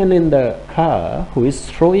woman in the car who is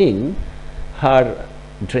throwing her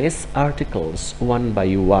dress articles one by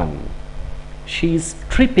one. She is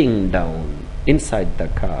tripping down inside the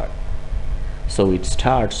car. So it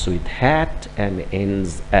starts with hat and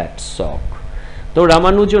ends at sock. তো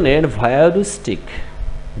রামানুজনের ভায়োরিস্টিক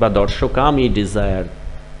বা দর্শকামী desire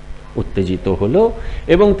উত্তেজিত হলো,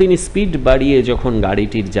 এবং তিনি speed বাড়িয়ে যখন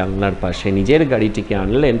গাড়িটির জানলার পাশে নিজের গাড়িটিকে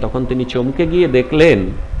আনলেন, তখন তিনি চমকে গিয়ে দেখলেন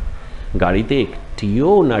গাড়িতে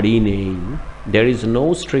একটিও নারী নেই। There is no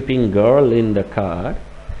stripping girl in the car.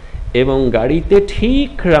 এবং গাড়িতে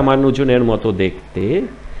ঠিক রামানুজনের মতো দেখতে,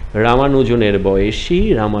 রামানুজনের বয়সী,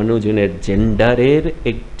 রামানুজনের জেন্ডারের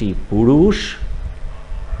একটি পুরুষ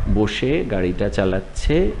বসে গাড়িটা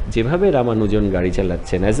চালাচ্ছে, যেভাবে রামানুজন গাড়ি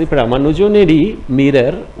চালাচ্ছেন, অ্যাজ ইফ রামানুজনেরই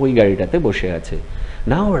মিরর ওই গাড়িটাতে বসে আছে।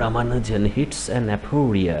 Now Ramanujan hits an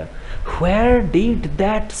aporia. Where did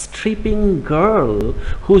that stripping girl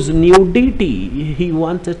whose nudity he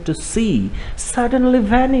wanted to see suddenly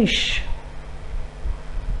vanish?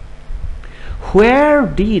 Where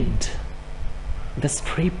did the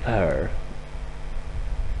stripper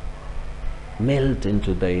melt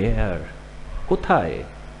into the air? কোথায়?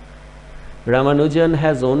 Ramanujan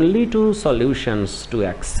has only two solutions to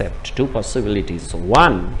accept, two possibilities.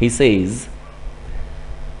 One, he says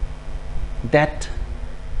that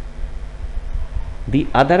the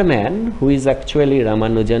other man, who is actually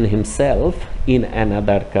Ramanujan himself in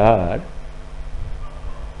another car,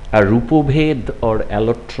 a rupobhed or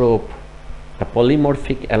allotrope, a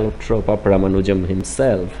polymorphic allotrope of Ramanujan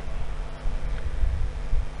himself,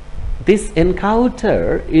 This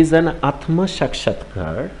encounter is an Atma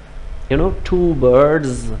Sakshatkar, you know, two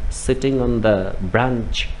birds sitting on the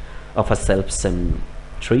branch of a self-same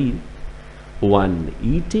tree, one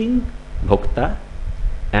eating, bhokta,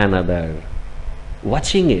 another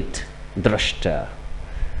watching it, drashta.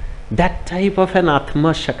 That type of an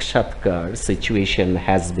Atma Sakshatkar situation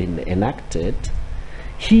has been enacted.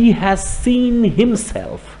 He has seen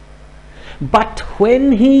himself. But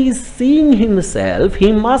when he is seeing himself,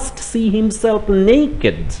 he must see himself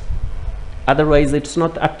naked. Otherwise it's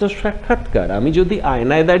not Atma-Sakshatkar. আমি যদি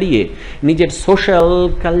আয়নায় দাঁড়িয়ে নিজের social,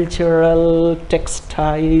 cultural,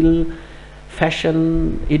 textile, fashion,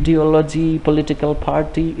 ideology, political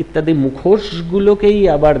party ইত্যাদি মুখোশগুলোকেই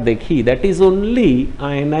আবার দেখি, that is only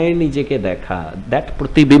আয়নায় নিজেকে দেখা। That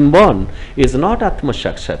প্রতিবিম্বন is not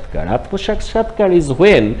আত্মসাক্ষাৎকার। আত্মসাক্ষাৎকার is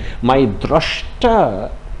when my দ্রষ্টা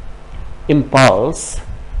impulse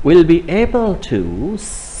will be able to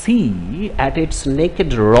see at its naked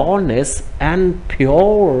rawness and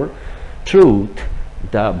pure truth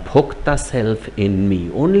the bhokta self in me.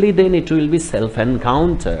 Only then it will be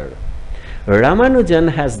self-encounter. Ramanujan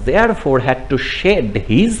has therefore had to shed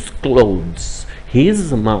his clothes, his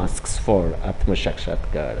masks for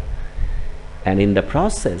Atma-Sakshatkar. And in the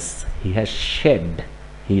process he has shed,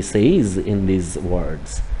 he says in these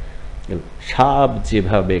words, সাপ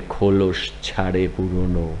যেভাবে খোলস ছাড়ে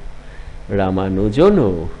পুরনো,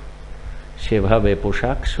 রামানুজনও সেভাবে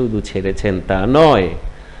পোশাক শুধু ছেড়েছেন তা নয়,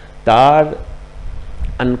 তার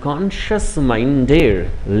আনকনশিয়াস মাইন্ডের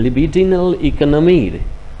লিবিডিনাল ইকোনমির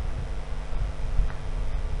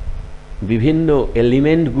বিভিন্ন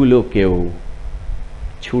এলিমেন্টগুলোকেও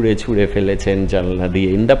ছুঁড়ে ছুঁড়ে ফেলেছেন জানলা দিয়ে।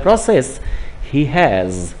 In the process he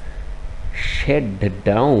has shed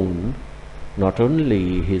down not only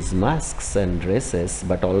his masks and dresses,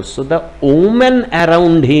 but also the omen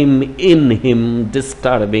around him, in him,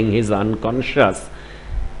 disturbing his unconscious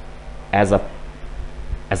as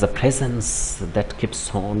a presence that keeps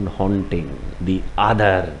on haunting the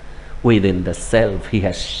other within the self. He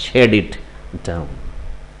has shed it down.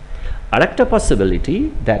 Arekta possibility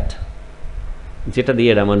that যেটা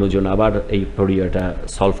দিয়ে রামানুজন আবার এই প্রক্রিয়াটা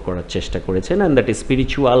solve করার চেষ্টা করেছেন, and that is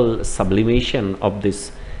spiritual sublimation of this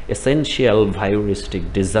essential voyeuristic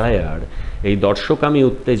desire, এই দর্শকামী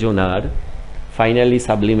উত্তেজনার ফাইনালি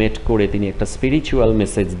সাবলিমেট করে তিনি একটা স্পিরিচুয়াল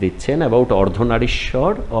মেসেজ দিচ্ছেন about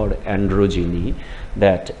Ardhanarishvara or অ্যান্ড্রোজিনি,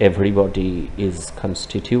 that everybody is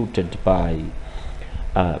constituted by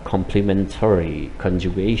complementary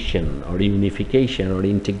conjugation or unification or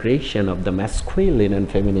integration of the masculine and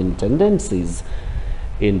feminine tendencies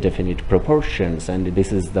in definite proportions, and this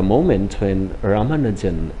is the moment when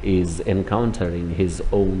Ramanujan is encountering his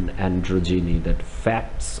own androgyny, that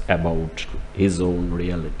facts about his own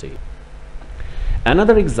reality.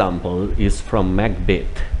 Another example is from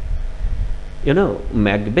Macbeth. You know,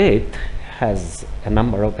 Macbeth has a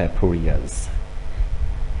number of aporias.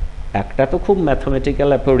 একটা তো খুব mathematical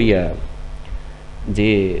অ্যাপোরিয়া,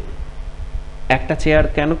 যে একটা chair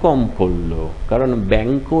কেন কম করলো, কারণ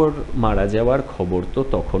ব্যাংকোর মারা যাওয়ার খবর তো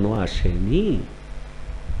তখনও আসেনি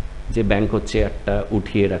যে ব্যাংকোর চেয়ারটা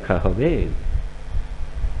উঠিয়ে রাখা হবে।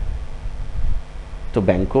 তো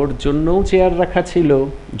ব্যাংকোর জন্যও চেয়ার রাখা ছিল।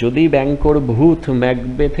 যদি ব্যাংকোর ভূত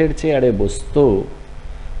ম্যাকবেথের চেয়ারে বসতো,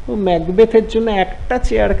 ম্যাকবেথের জন্য একটা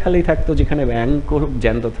চেয়ার খালি থাকতো যেখানে ব্যাংকোর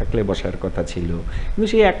জ্যান্ত থাকলে বসার কথা ছিল, কিন্তু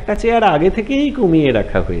সেই একটা চেয়ার আগে থেকেই কমিয়ে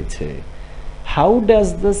রাখা হয়েছে। How does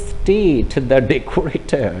the state, the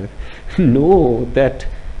decorator, know that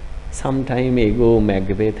some time ago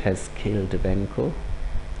Macbeth has killed Banquo?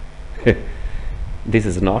 This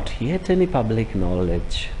is not yet any public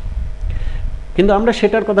knowledge. কিন্তু আমরা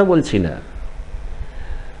সেটার কথা বলছি না।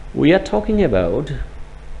 We are talking about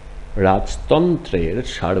রাজতন্ত্রের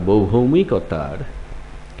সার্বভৌমিকতার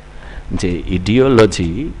যে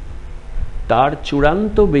ইডিওলজি, তার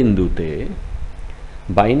চূড়ান্ত বিন্দুতে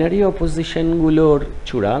বাইনারি অপোজিশনগুলোর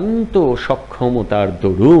চূড়ান্ত সক্ষমতার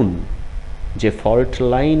দরুন যে ফল্ট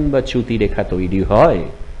লাইন বা চ্যুতি রেখা তৈরি হয়,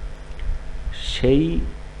 সেই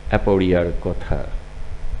অ্যাপোরিয়ার কথা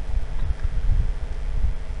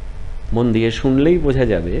মন দিয়ে শুনলেই বোঝা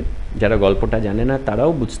যাবে, যারা গল্পটা জানে না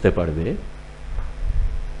তারাও বুঝতে পারবে।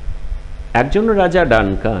 একজন রাজা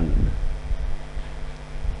ডানকান,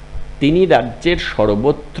 তিনি রাজ্যের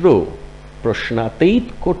সর্বত্র প্রশ্নাতীত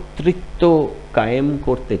কর্তৃত্ব কায়েম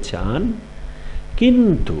করতে চান,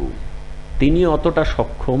 কিন্তু তিনি অতটা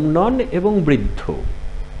সক্ষম নন এবং বৃদ্ধ।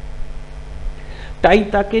 তাই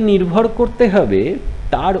তাকে নির্ভর করতে হবে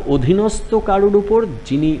তার অধীনস্থ কারুর উপর,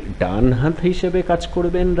 যিনি ডান হাত হিসেবে কাজ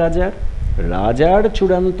করবেন রাজার। রাজার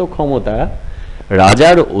চূড়ান্ত ক্ষমতা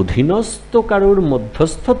রাজার অধীনস্থ কারুর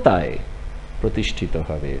মধ্যস্থতায় প্রতিষ্ঠিত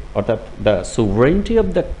হবে, অর্থাৎ the সোভারেনিটি of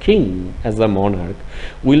the king as a monarch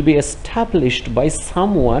will be established by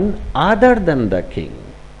someone other than the king.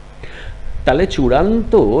 তাহলে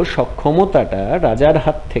চূড়ান্ত সক্ষমতাটা রাজার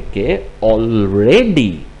হাত থেকে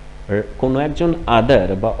অলরেডি কোনো একজন আদার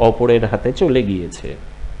বা অপরের হাতে চলে গিয়েছে।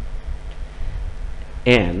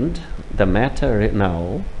 And the matter now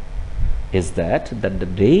is that the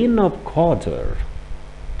reign of Cawdor,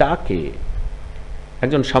 তাকে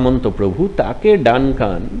একজন সামন্ত প্রভু, তাকে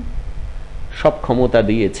ডানকান সব ক্ষমতা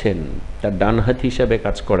দিয়েছেন তার ডানহাত হিসাবে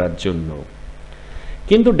কাজ করার জন্য।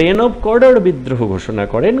 কিন্তু ডেন অফ কর্ডর বিদ্রোহ ঘোষণা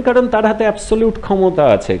করেন, কারণ তার হাতে অ্যাবসলিউট ক্ষমতা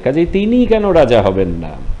আছে, কাজেই তিনি কেন রাজা হবেন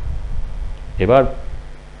না। এবার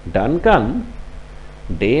ডানকান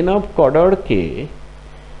ডেন অফ কর্ডরকে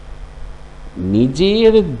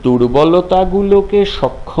নিজের দুর্বলতাগুলোকে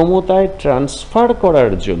সক্ষমতায় ট্রান্সফার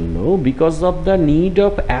করার জন্য, because of the need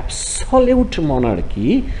of absolute monarchy,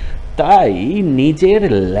 তাই নিজের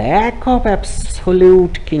ল্যাক অফ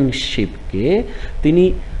অ্যাবসলিউট কিংশিপকে তিনি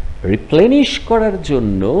রিপ্লেনিশ করার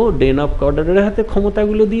জন্য ডেন অফ কর্ডরের হাতে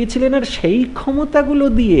ক্ষমতাগুলো দিয়েছিলেন। আর সেই ক্ষমতাগুলো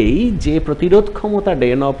দিয়েই যে প্রতিরোধ ক্ষমতা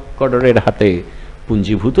ডেন অফ কর্ডরের হাতে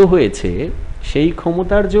পুঞ্জীভূত হয়েছে, সেই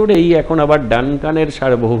ক্ষমতার জোরেই এখন আবার ডানকানের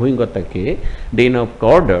সার্বভৌমিকতাকে ডেন অফ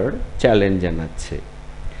কর্ডর চ্যালেঞ্জ জানাচ্ছে।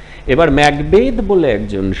 এবার ম্যাকবেথ বলে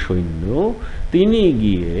একজন সৈন্য, তিনি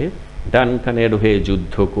গিয়ে ডানকানের হয়ে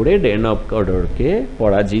যুদ্ধ করে ডেন অফ কর্ডরকে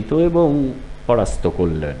পরাজিত এবং পরাস্ত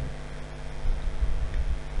করলেন।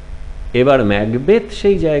 এবার ম্যাকবেথ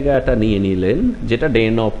সেই জায়গাটা নিয়ে নিলেন যেটা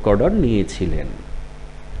ডেন অফ কর্ডর নিয়েছিলেন।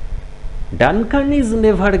 Duncan is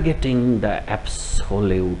never getting the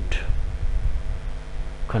absolute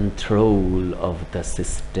control of the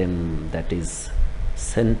system that is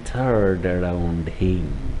centered around him.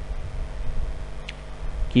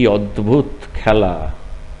 কি অদ্ভুত খেলা!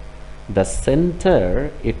 The center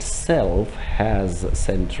itself has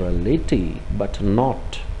centrality but not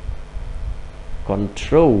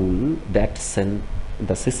control that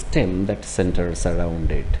the system that centers around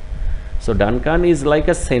it. So Duncan is like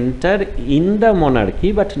a center in the monarchy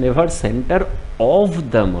but never center of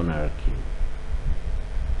the monarchy.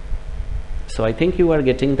 So I think you are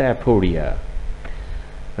getting the aporia.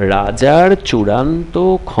 রাজার চূড়ান্ত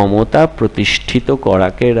ক্ষমতা প্রতিষ্ঠিত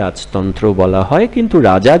করাকে রাজতন্ত্র বলা হয়, কিন্তু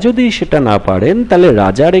রাজা যদি সেটা না পারেন তাহলে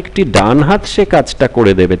রাজার একটি ডান হাত সে কাজটা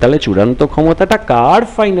করে দেবে। তাহলে চূড়ান্ত ক্ষমতাটা কার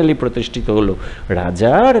ফাইনালি প্রতিষ্ঠিত হলো,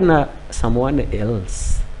 রাজার না someone else?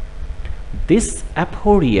 This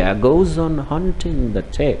aporia goes on haunting the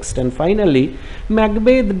text and finally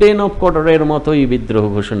Macbeth Dan of কর্ডরের মতোই বিদ্রোহ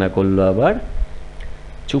ঘোষণা করলো, আবার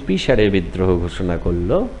চুপিসারে বিদ্রোহ ঘোষণা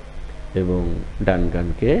করলো এবং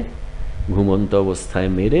ডানকানকে ঘুমন্ত অবস্থায়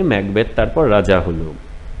মেরে ম্যাকবেথ তারপর রাজা হলো।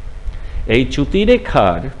 এই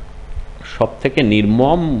চ্যুতিরেখার সব থেকে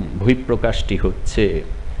নির্মম বহিঃপ্রকাশটি হচ্ছে,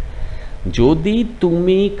 যদি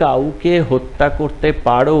তুমি কাউকে হত্যা করতে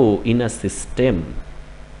পারো in a system,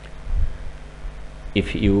 if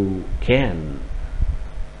you can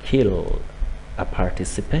kill a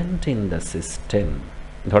participant in the system,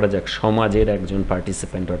 ধরা যাক সমাজের একজন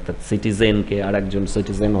পার্টিসিপেন্ট অর্থাৎ সিটিজেনকে আর একজন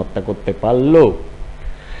সিটিজেন হত্যা করতে পারলো,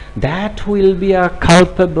 that will be a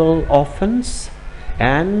culpable offence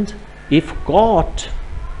and if caught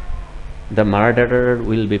the murderer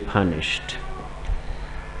will be punished.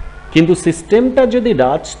 কিন্তু সিস্টেমটা যদি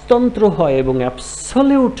রাজতন্ত্র হয় এবং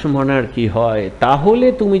অ্যাবসলিউট মনার্কি হয়, তাহলে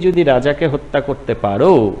তুমি যদি রাজাকে হত্যা করতে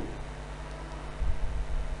পারো,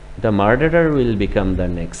 the murderer will become the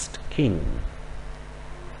next king.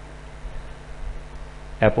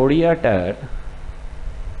 অ্যাপোরিয়াটার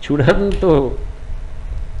চূড়ান্ত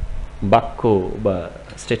বাক্য বা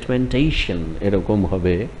স্টেটমেন্টেশন এরকম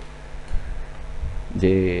হবে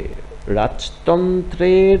যে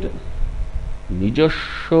রাজতন্ত্রের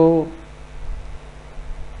নিজস্ব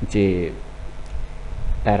যে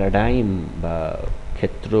প্যারাডাইম বা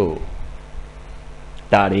ক্ষেত্র,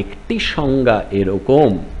 তার একটি সংজ্ঞা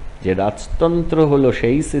এরকম যে রাজতন্ত্র হলো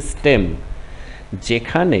সেই সিস্টেম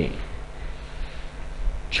যেখানে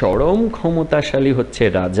চরম ক্ষমতাশালী হচ্ছে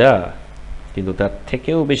রাজা, কিন্তু তার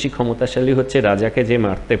থেকেও বেশি ক্ষমতাশালী হচ্ছে রাজাকে যে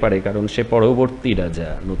মারতে পারে, কারণ সে পরবর্তী রাজা,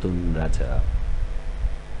 নতুন রাজা।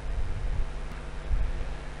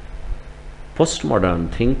 Postmodern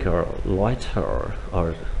thinker Loiter, or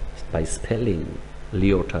by spelling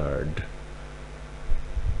Lyotard,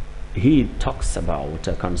 he talks about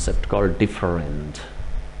a concept called different.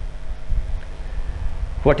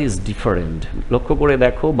 What is different? লক্ষ্য করে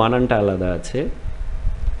দেখো বানানটা আলাদা আছে।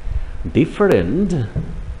 Different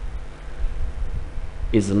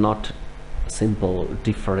is not simple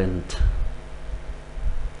different.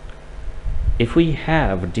 If we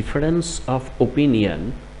have difference of opinion,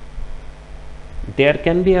 there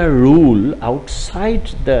can be a rule outside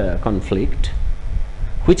the conflict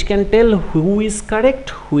which can tell who is correct,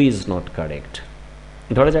 who is not correct.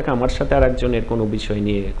 ধরা যাক আমার সাথে আর একজনের কোনো বিষয়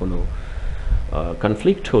নিয়ে কোনো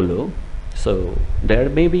কনফ্লিক্ট হলো, so there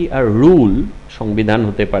may be a rule, সংবিধান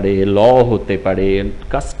হতে পারে, ল হতে পারে,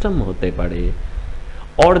 কাস্টম হতে পারে,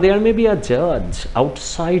 or there may be a judge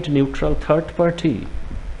outside neutral third party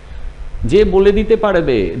যে বলে দিতে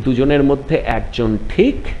পারবে দুজনের মধ্যে একজন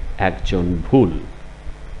ঠিক একজন ভুল।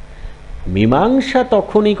 মীমাংসা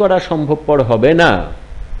তখনই করা সম্ভবপর হবে না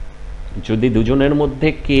যদি দুজনের মধ্যে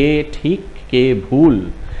কে ঠিক কে ভুল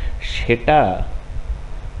সেটা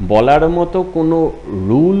বলার মতো কোনো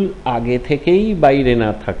রুল আগে থেকেই বাইরে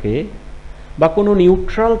না থাকে, বা কোনো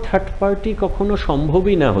নিউট্রাল থার্ড পার্টি কখনো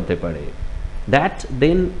সম্ভবই না হতে পারে। That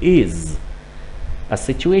then is a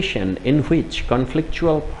situation in which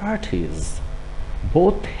conflictual parties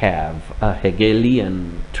both have a Hegelian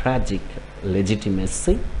tragic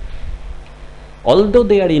legitimacy, although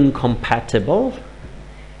they are incompatible,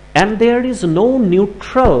 and there is no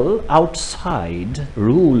neutral outside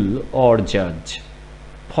rule or judge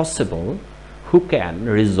possible who can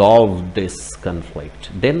resolve this conflict.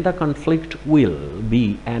 Then the conflict will be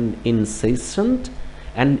an incessant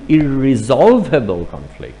and irresolvable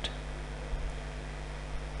conflict.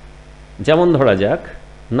 যেমন ধরা যাক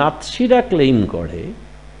নাৎসিরা claim করে,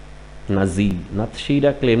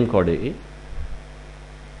 নাৎসিরা claim করে,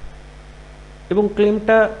 এবং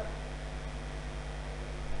ক্লেমটা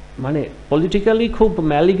মানে politically খুব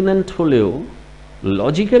malignant হলেও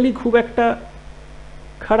logically খুব একটা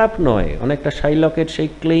খারাপ নয়। অনেকটা শাইলকের সেই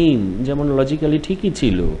ক্লেম যেমন লজিক্যালি ঠিকই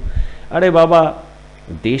ছিল। আরে বাবা,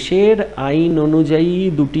 দেশের আইন অনুযায়ী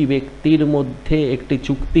দুটি ব্যক্তির মধ্যে একটি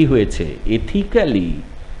চুক্তি হয়েছে, এথিক্যালি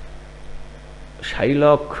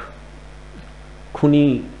শাইলক খুনি,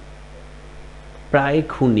 প্রায়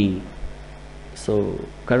খুনি, সো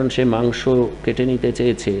কারণ সে মাংস কেটে নিতে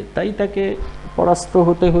চেয়েছে তাই তাকে পরাস্ত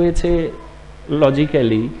হতে হয়েছে।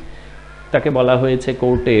 লজিক্যালি তাকে বলা হয়েছে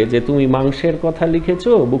কোর্টে যে তুমি মাংসের কথা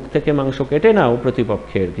লিখেছো, বুক থেকে মাংস কেটে নাও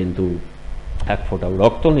প্রতিপক্ষের, কিন্তু এক ফোঁটাও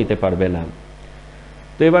রক্ত নিতে পারবে না।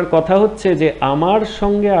 তো এবার কথা হচ্ছে যে আমার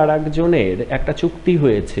সঙ্গে আর একজনের একটা চুক্তি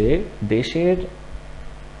হয়েছে দেশের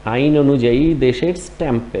আইন অনুযায়ী, দেশের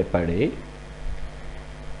স্ট্যাম্প পেপারে।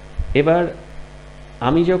 এবার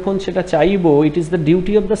আমি যখন সেটা চাইবো, it is the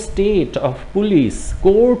duty of the state of police,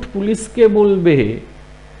 court পুলিশকে বলবে,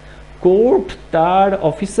 কোর্ট তার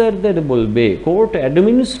অফিসারদের বলবে, কোর্ট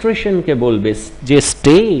অ্যাডমিনিস্ট্রেশনকে বলবে যে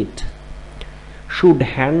state should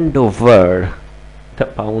hand over the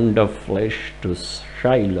pound of flash two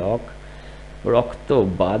Shylock. রক্ত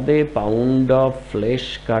বাদে পাউন্ড অফ ফ্লেশ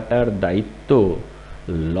কাটার দায়িত্ব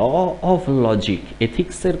ল অফ লজিক,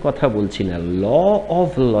 এথিক্সের কথা বলছি না, law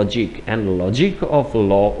of logic and logic of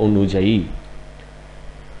law অনুযায়ী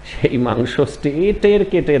সেই মাংস স্টেটের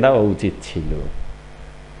কেটে দেওয়া উচিত ছিল।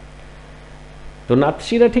 তো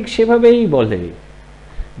নাৎসিরা ঠিক সেভাবেই বলে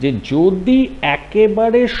যে যদি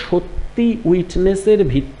একেবারে সত্যি উইটনেসের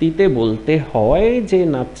ভিত্তিতে বলতে হয় যে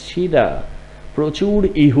নাৎসিরা প্রচুর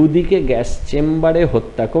ইহুদিকে গ্যাস চেম্বারে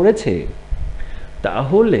হত্যা করেছে,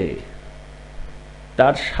 তাহলে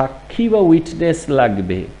তার সাক্ষী বা উইটনেস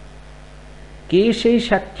লাগবে। কে সেই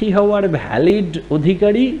সাক্ষী হওয়ার valid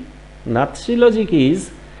Adhikari? Nazi logic is,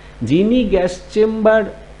 যিনি গ্যাস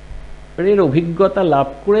চেম্বারের অভিজ্ঞতা লাভ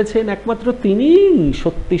করেছেন একমাত্র তিনিই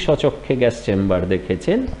সত্যি সচক্ষে গ্যাস চেম্বার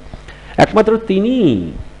দেখেছেন, একমাত্র তিনিই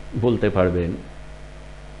বলতে পারবেন,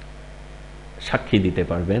 সাক্ষী দিতে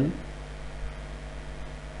পারবেন।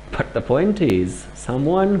 But the point is,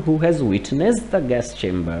 someone who has witnessed the gas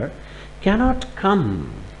chamber cannot come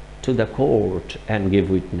to the court and give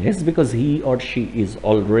witness because he or she is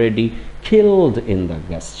already killed in the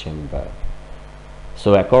gas chamber. So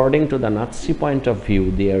according to the Nazi point of view,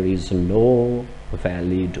 there is no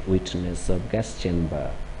valid witness of gas chamber.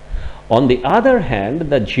 On the other hand,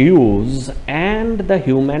 the Jews and the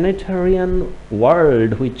humanitarian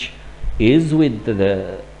world which is with the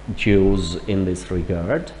Jews in this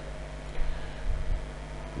regard,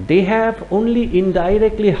 they have only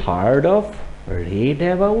indirectly heard of, read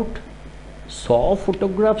about, saw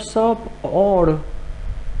photographs of, or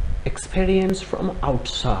experienced from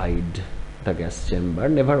outside the gas chamber,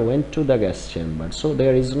 never went to the gas chamber, so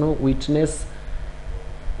there is no witness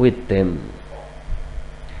with them.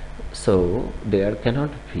 So there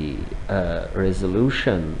cannot be a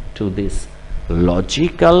resolution to this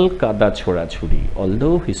logical kada chhora chhuri,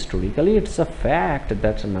 although historically it's a fact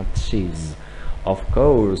that Nazis of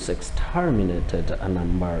course exterminated a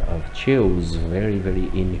number of Jews very, very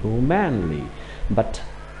inhumanly, but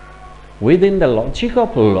within the logic of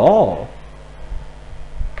law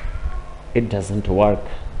it doesn't work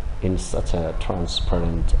in such a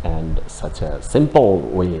transparent and such a simple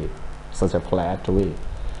way, such a flat way.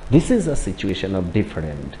 This is a situation of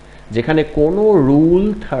different, যেখানে কোনো rule,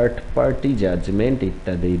 third party judgement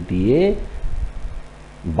ইত্যাদি দিয়ে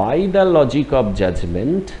by the logic of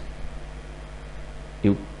judgment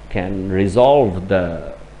you can resolve the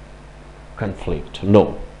conflict. No,